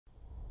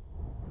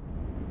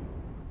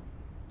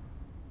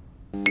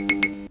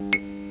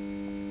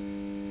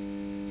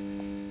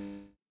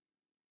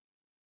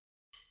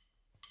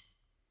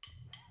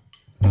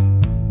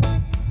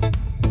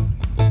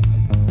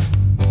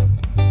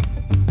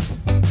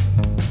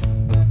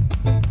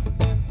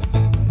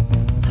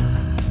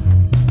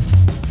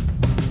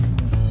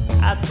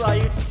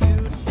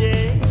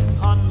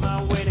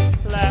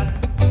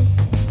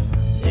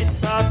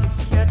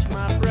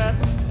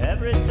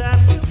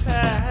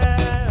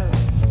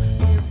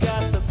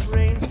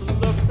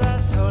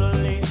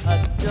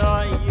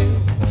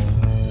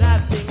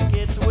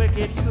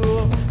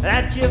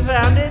you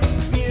found it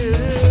spew.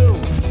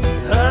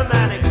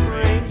 Hermione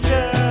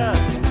Granger,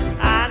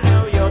 I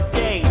know your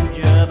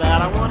danger, but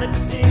I wanted to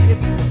see if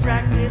you could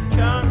practice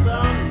charms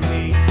on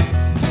me.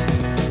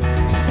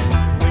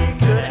 We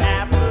could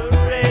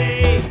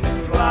apparate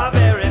to our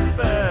very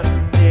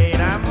first date.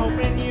 I'm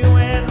hoping you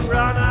and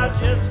Ron are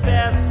just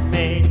best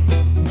mates.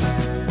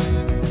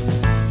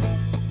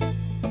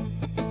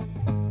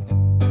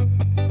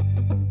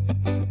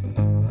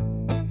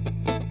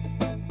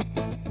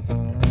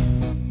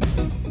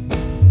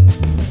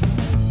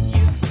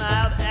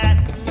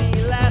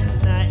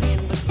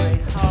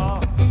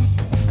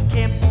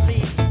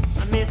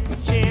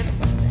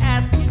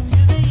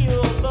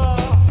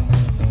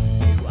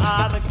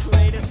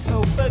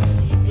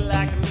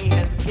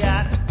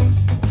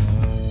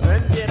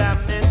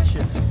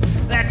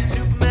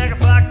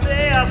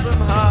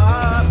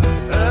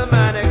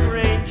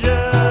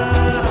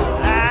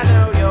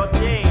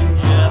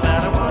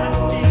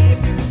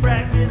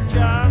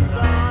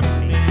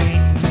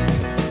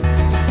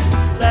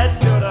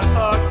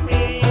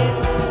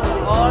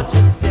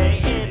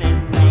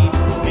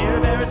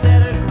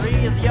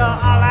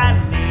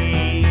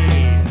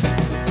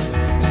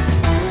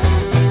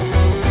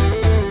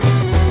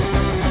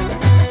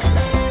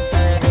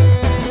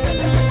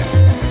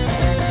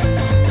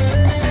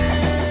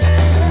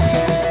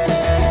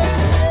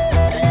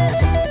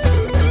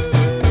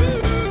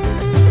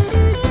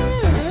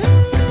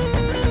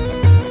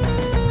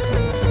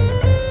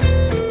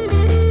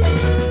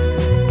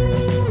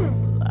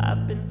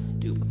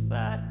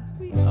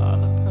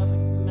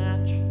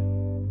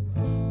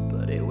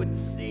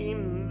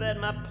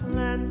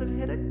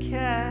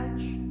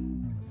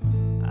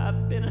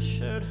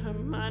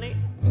 Hermione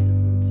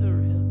isn't a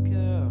real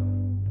girl,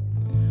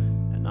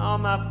 and all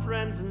my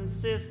friends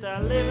insist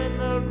I live in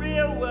the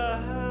real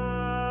world.